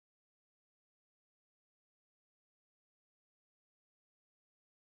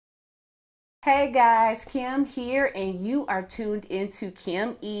Hey guys, Kim here, and you are tuned into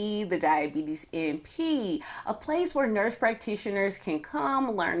Kim E, the Diabetes MP, a place where nurse practitioners can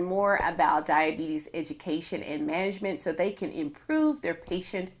come learn more about diabetes education and management so they can improve their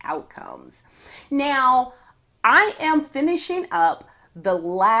patient outcomes. Now, I am finishing up the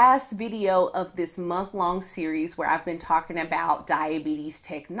last video of this month-long series where I've been talking about diabetes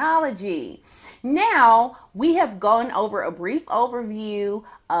technology. Now, we have gone over a brief overview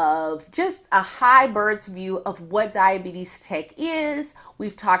of just a high bird's view of what diabetes tech is.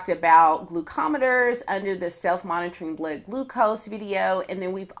 We've talked about glucometers under the self-monitoring blood glucose video, and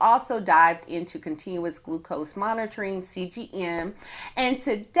then we've also dived into continuous glucose monitoring, CGM, and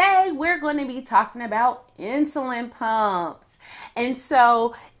today we're going to be talking about insulin pumps. And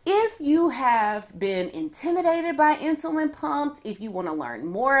so if you have been intimidated by insulin pumps, if you want to learn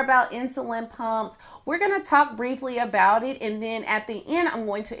more about insulin pumps, we're going to talk briefly about it. And then at the end, I'm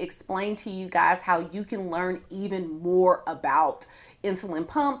going to explain to you guys how you can learn even more about insulin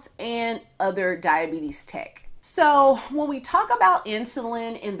pumps and other diabetes tech. So when we talk about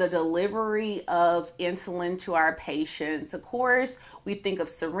insulin and the delivery of insulin to our patients, of course, we think of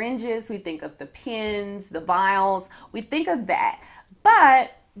syringes, we think of the pens, the vials, we think of that.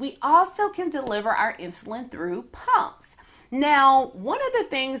 But we also can deliver our insulin through pumps. Now, one of the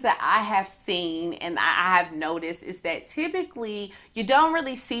things that I have seen and I have noticed is that typically you don't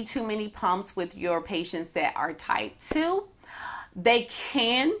really see too many pumps with your patients that are type 2. They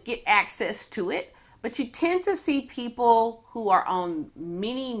can get access to it, but you tend to see people who are on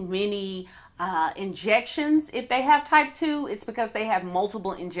many injections. If they have type 2, it's because they have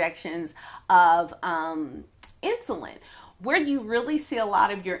multiple injections of insulin. Where you really see a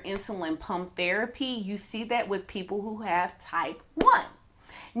lot of your insulin pump therapy, you see that with people who have type 1.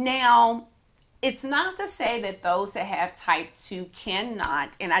 Now, it's not to say that those that have type 2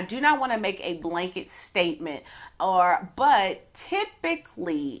 cannot, and I do not want to make a blanket statement, but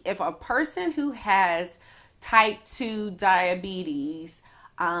typically if a person who has type 2 diabetes,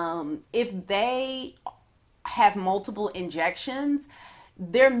 if they have multiple injections,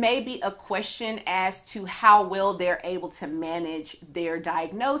 there may be a question as to how well they're able to manage their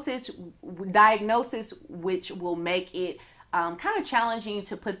diagnosis, which will make it kind of challenging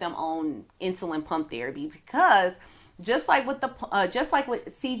to put them on insulin pump therapy, because just like with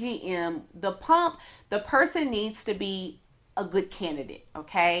CGM, the person needs to be a good candidate.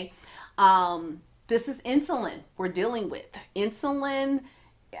 Okay, this is insulin we're dealing with. Insulin.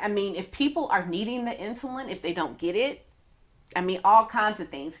 I mean, if people are needing the insulin, if they don't get it, I mean, all kinds of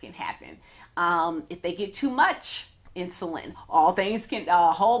things can happen. If they get too much insulin,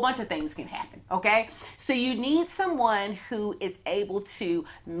 a whole bunch of things can happen. Okay, so you need someone who is able to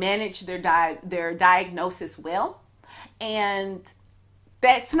manage their diagnosis well, and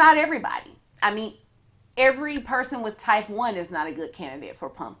that's not everybody. I mean, every person with type 1 is not a good candidate for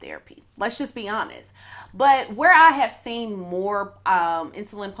pump therapy. Let's just be honest. But where I have seen more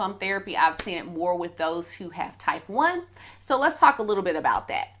insulin pump therapy, I've seen it more with those who have type 1. So let's talk a little bit about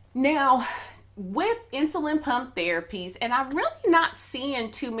that. Now, with insulin pump therapies, and I'm really not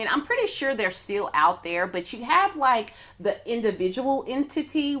seeing too many, I'm pretty sure they're still out there, but you have like the individual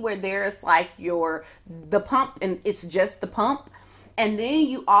entity where there's like the pump and it's just the pump. And then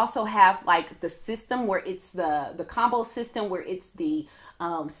you also have like the system where it's the combo system where it's the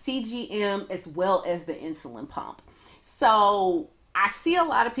CGM as well as the insulin pump. So I see a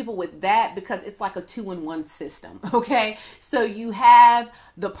lot of people with that because it's like a 2-in-1 system. Okay, so you have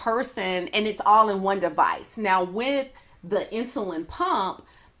the person and it's all in one device. Now with the insulin pump,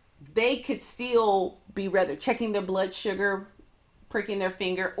 they could still be rather checking their blood sugar, pricking their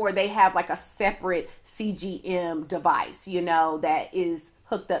finger, or they have like a separate CGM device, that is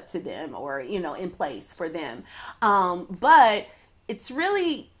hooked up to them or, in place for them. But it's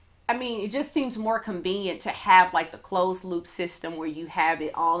really, it just seems more convenient to have like the closed loop system where you have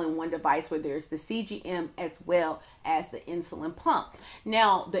it all in one device where there's the CGM as well as the insulin pump.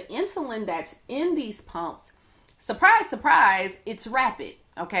 Now, the insulin that's in these pumps, surprise, surprise, it's rapid,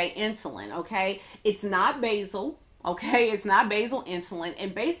 okay, insulin, okay? It's not basal, okay? It's not basal insulin.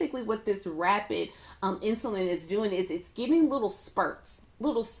 And basically what this rapid insulin is doing is it's giving little spurts,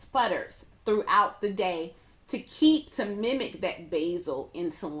 little sputters throughout the day to mimic that basal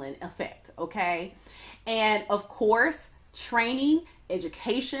insulin effect, okay? And of course, training,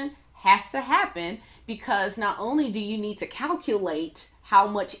 education has to happen, because not only do you need to calculate how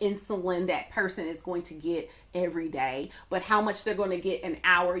much insulin that person is going to get every day, but how much they're going to get an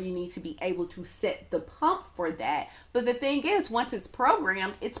hour, you need to be able to set the pump for that. But the thing is, once it's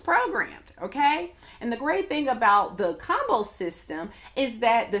programmed, okay? And the great thing about the combo system is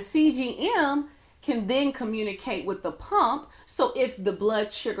that the CGM can then communicate with the pump. So if the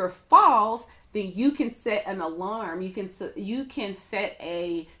blood sugar falls, then you can set an alarm. You can set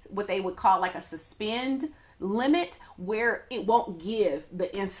a, what they would call like a suspend limit, where it won't give the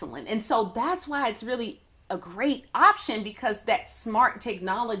insulin. And so that's why it's really a great option, because that smart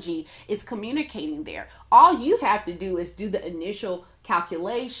technology is communicating there. All you have to do is do the initial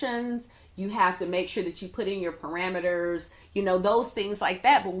calculations. You have to make sure that you put in your parameters, those things like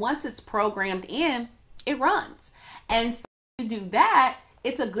that. But once it's programmed in, it runs. And so to do that,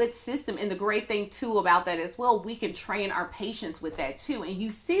 it's a good system. And the great thing too about that as well, we can train our patients with that too. And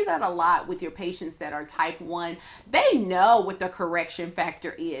you see that a lot with your patients that are type 1. They know what the correction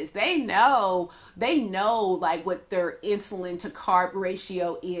factor is. They know like what their insulin to carb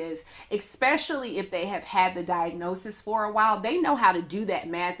ratio is, especially if they have had the diagnosis for a while. They know how to do that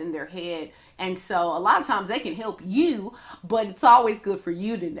math in their head. And so a lot of times they can help you, but it's always good for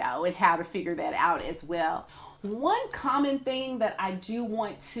you to know and how to figure that out as well. One common thing that I do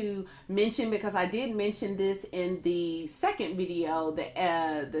want to mention, because I did mention this in the second video,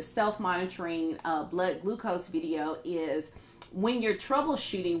 the self-monitoring blood glucose video, is when you're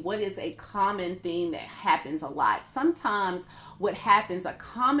troubleshooting, what is a common thing that happens a lot? Sometimes a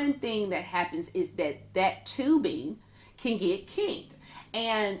common thing that happens is that tubing can get kinked.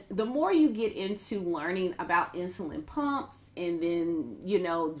 And the more you get into learning about insulin pumps, and then,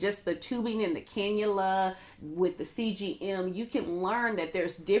 just the tubing and the cannula with the CGM, you can learn that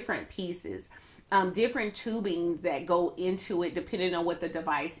there's different pieces, different tubing that go into it depending on what the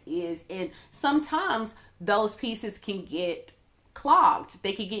device is. And sometimes those pieces can get clogged.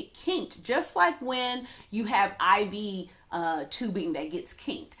 They can get kinked, just like when you have IV tubing that gets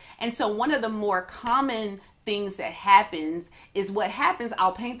kinked. And so one of the more common things that happens is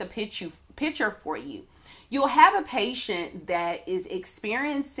I'll paint the picture for you. You'll have a patient that is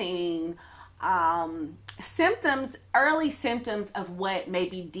experiencing early symptoms of what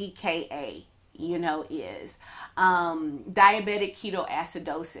maybe DKA, is diabetic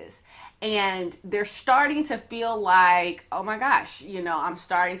ketoacidosis. And they're starting to feel like, oh my gosh, I'm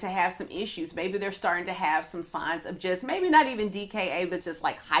starting to have some issues. Maybe they're starting to have some signs of just maybe not even DKA, but just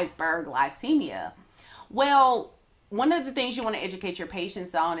like hyperglycemia. Well, one of the things you want to educate your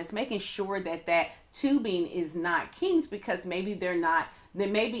patients on is making sure that that tubing is not kinked, because maybe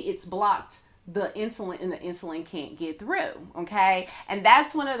maybe it's blocked the insulin and the insulin can't get through. Okay. And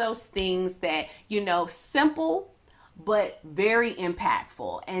that's one of those things that, simple, but very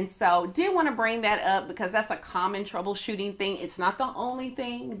impactful. And so did want to bring that up because that's a common troubleshooting thing. It's not the only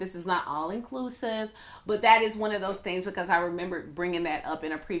thing. This is not all inclusive, but that is one of those things, because I remember bringing that up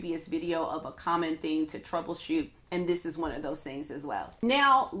in a previous video of a common thing to troubleshoot. And this is one of those things as well.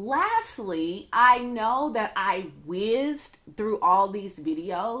 Now, lastly, I know that I whizzed through all these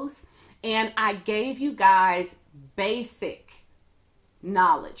videos and I gave you guys basic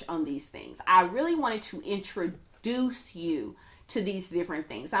knowledge on these things. I really wanted to introduce you to these different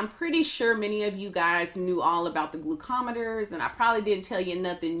things. I'm pretty sure many of you guys knew all about the glucometers, and I probably didn't tell you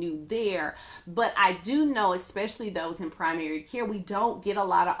nothing new there, but I do know, especially those in primary care, we don't get a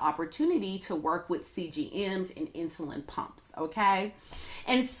lot of opportunity to work with CGMs and insulin pumps, okay?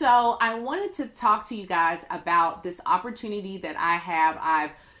 And so I wanted to talk to you guys about this opportunity that I have.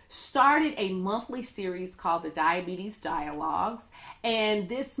 I've started a monthly series called the Diabetes Dialogues, and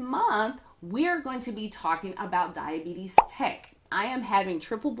this month we're going to be talking about diabetes tech. I am having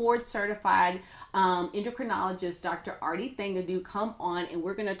triple board certified endocrinologist Dr. Artie Thangadu come on, and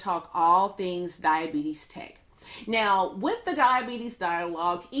we're going to talk all things diabetes tech. Now, with the Diabetes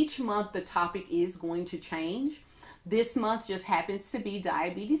Dialogue, each month the topic is going to change. This month just happens to be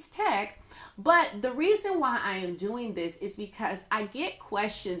diabetes tech. But the reason why I am doing this is because I get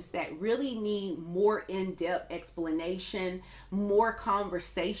questions that really need more in-depth explanation, more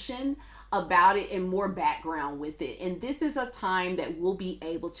conversation about it, and more background with it. And this is a time that we'll be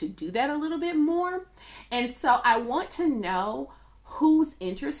able to do that a little bit more. And so I want to know who's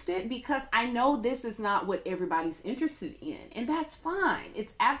interested, because I know this is not what everybody's interested in, and that's fine.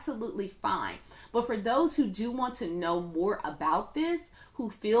 It's absolutely fine. But for those who do want to know more about this, who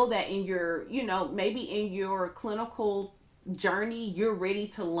feel that in your, maybe in your clinical journey, you're ready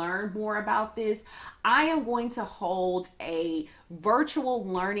to learn more about this, I am going to hold a virtual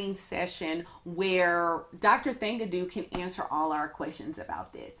learning session where Dr. Thangadu can answer all our questions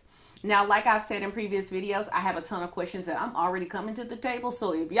about this. Now, like I've said in previous videos, I have a ton of questions that I'm already coming to the table.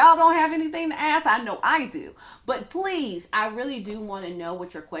 So if y'all don't have anything to ask, I know I do. But please, I really do want to know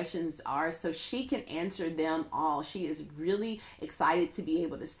what your questions are so she can answer them all. She is really excited to be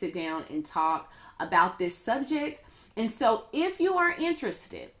able to sit down and talk about this subject. And so if you are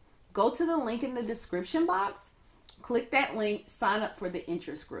interested, go to the link in the description box. Click that link, sign up for the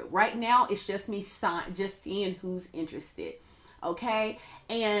interest group. Right now, it's just me just seeing who's interested. Okay,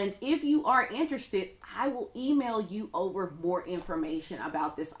 and if you are interested, I will email you over more information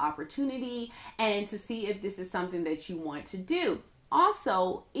about this opportunity and to see if this is something that you want to do.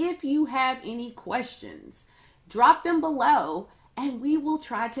 Also, if you have any questions, drop them below and we will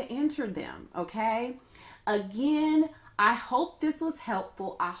try to answer them. Okay, again, I hope this was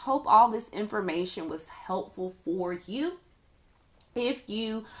helpful. I hope all this information was helpful for you. If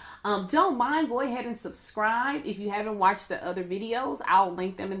you don't mind, go ahead and subscribe. If you haven't watched the other videos, I'll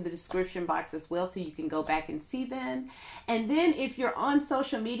link them in the description box as well so you can go back and see them. And then if you're on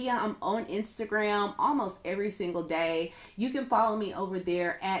social media, I'm on Instagram almost every single day. You can follow me over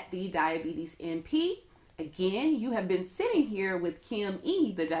there at the Diabetes MP. Again, you have been sitting here with Kim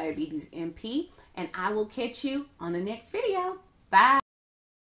E, the Diabetes MP, and I will catch you on the next video. Bye.